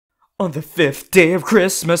On the 5th day of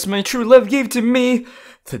Christmas, my true love gave to me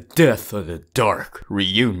the death of the dark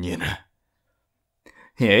reunion.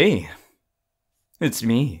 Hey, it's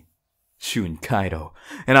me, Shun Kaidou,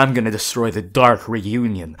 and I'm gonna destroy the dark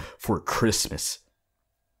reunion for Christmas.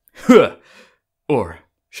 Huh! Or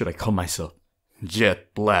should I call myself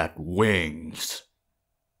Jet Black Wings?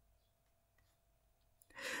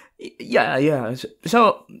 Yeah.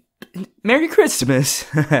 So, Merry Christmas.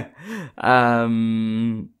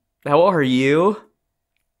 How are you?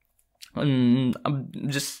 I'm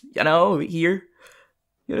just, here.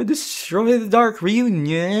 Gonna destroy the dark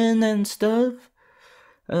reunion and stuff.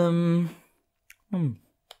 Want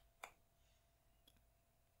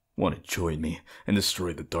to join me and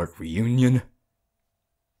destroy the dark reunion?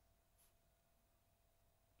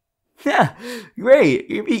 Yeah, great.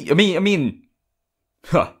 I mean,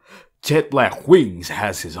 Jet Black Wings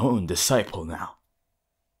has his own disciple now.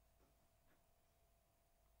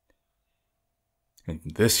 And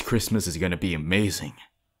this Christmas is gonna be amazing.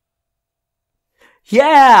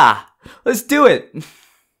 Yeah! Let's do it!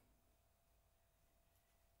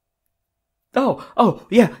 Oh,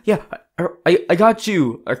 yeah. I got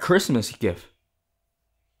you a Christmas gift.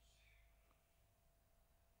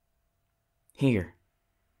 Here.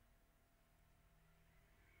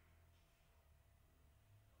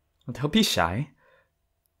 Don't be shy.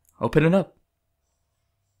 Open it up.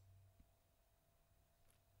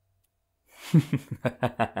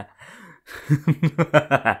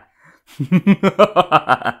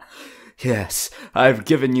 Yes, I've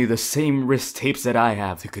given you the same wrist tapes that I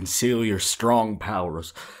have to conceal your strong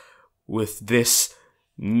powers. With this,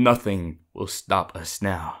 nothing will stop us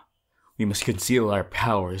now. We must conceal our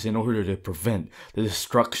powers in order to prevent the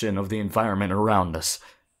destruction of the environment around us.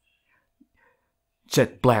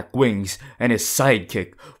 Jet Black Wings and his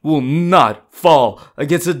sidekick will not fall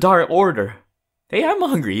against the Dark Order. Hey, I'm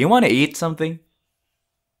hungry. You want to eat something?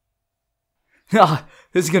 Ah,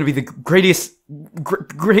 this is gonna be the greatest,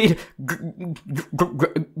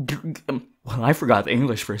 well, I forgot the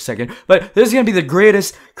English for a second, but this is gonna be the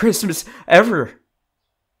greatest Christmas ever.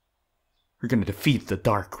 We're gonna defeat the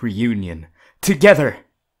Dark Reunion together.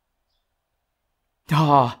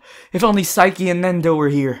 Ah, if only Psyche and Nendo were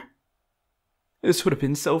here. This would have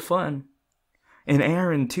been so fun. And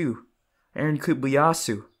Aaron too. Aaron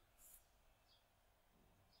Kubayasu.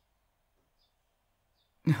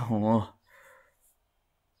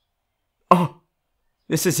 Oh,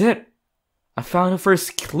 this is it. I found the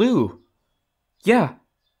first clue. Yeah,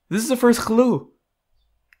 this is the first clue.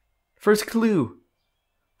 First clue.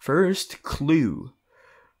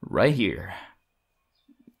 Right here.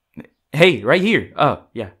 Hey, right here. Oh,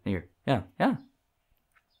 yeah, here. Yeah.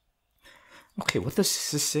 Okay, what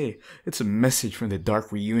does this say? It's a message from the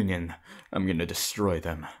Dark Reunion. I'm gonna destroy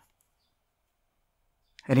them.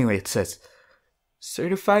 Anyway, it says,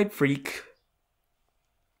 Certified Freak.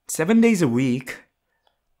 7 days a week.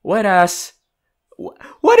 What ass?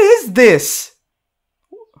 What is this?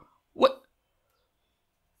 What?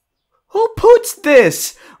 Who puts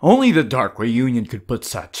this? Only the Dark Reunion could put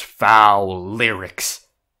such foul lyrics.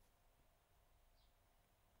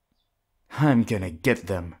 I'm gonna get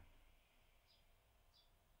them.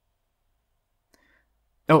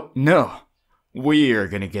 Oh, no. We're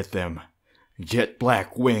gonna get them. Jet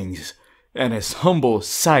Black Wings and his humble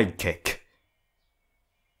sidekick.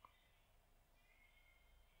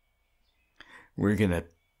 We're gonna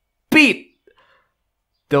beat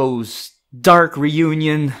those Dark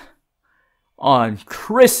Reunion on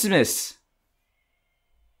Christmas.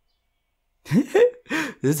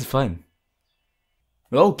 This is fun.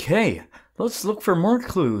 Okay, let's look for more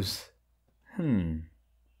clues.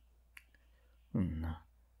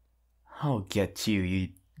 I'll get you, you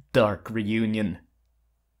Dark Reunion.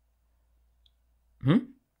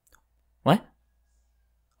 What?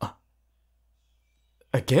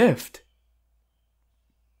 A gift?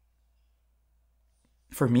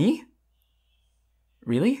 For me?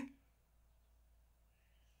 Really?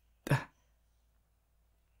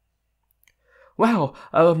 Wow,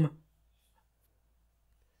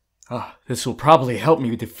 this will probably help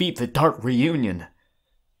me defeat the Dark Reunion.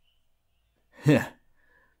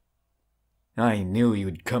 I knew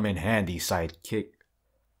you'd come in handy, sidekick.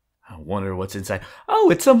 I wonder what's inside.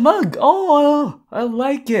 Oh, it's a mug! Oh, I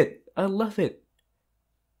like it. I love it.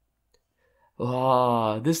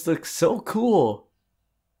 Oh, this looks so cool.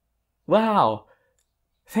 Wow.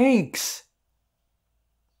 Thanks.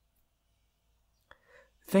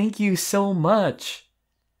 Thank you so much.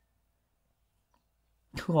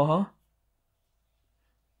 Aw.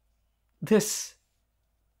 This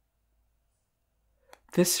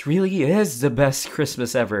really is the best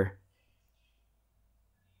Christmas ever.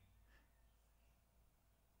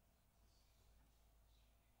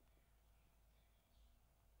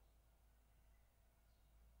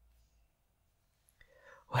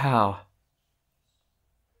 Wow.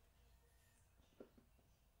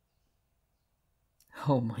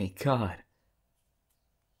 Oh my god.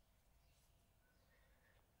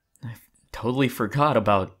 I totally forgot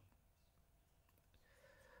about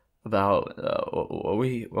what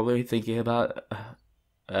were we thinking about?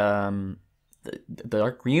 The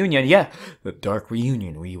Dark Reunion. Yeah, the Dark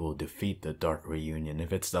Reunion. We will defeat the Dark Reunion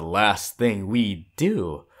if it's the last thing we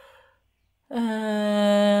do.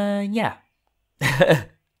 Yeah.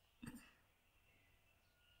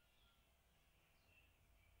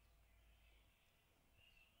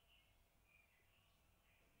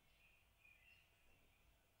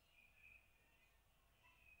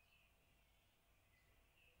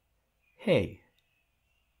 Hey.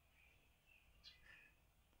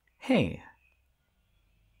 Hey.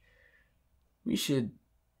 We should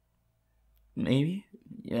maybe,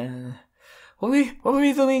 yeah. What were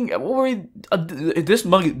we doing? What were we? This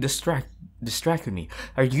mug distracted me.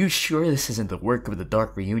 Are you sure this isn't the work of the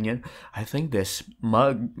Dark Reunion? I think this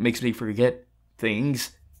mug makes me forget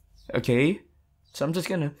things. Okay, so I'm just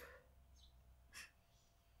gonna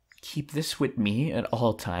keep this with me at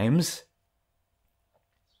all times.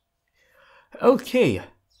 Okay.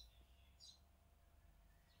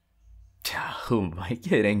 Who am I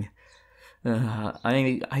kidding? I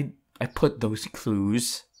put those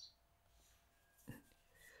clues.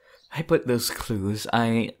 I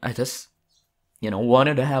just,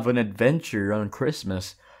 wanted to have an adventure on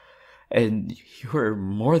Christmas, and you were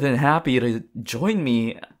more than happy to join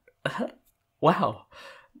me. Wow.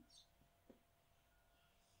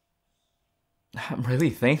 I'm really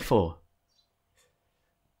thankful.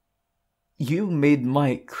 You made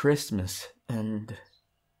my Christmas, and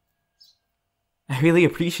I really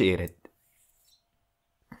appreciate it.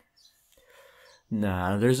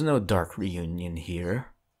 Nah, there's no Dark Reunion here.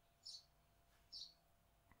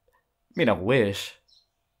 I mean, I wish.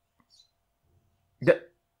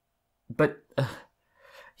 But,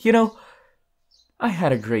 I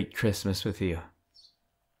had a great Christmas with you.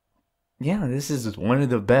 Yeah, this is one of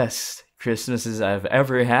the best Christmases I've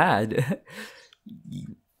ever had.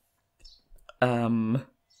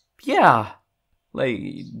 Yeah. Like,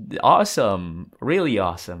 awesome. Really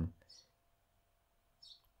awesome.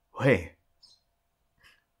 Wait,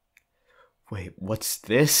 what's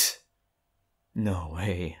this? No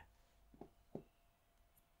way.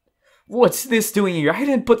 What's this doing here? I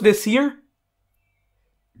didn't put this here.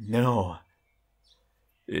 No.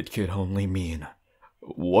 It could only mean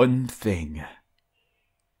one thing.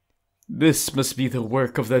 This must be the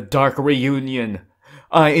work of the Dark Reunion.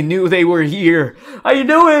 I knew they were here. I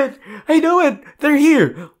knew it. They're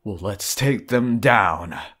here. Well, let's take them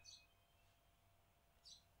down.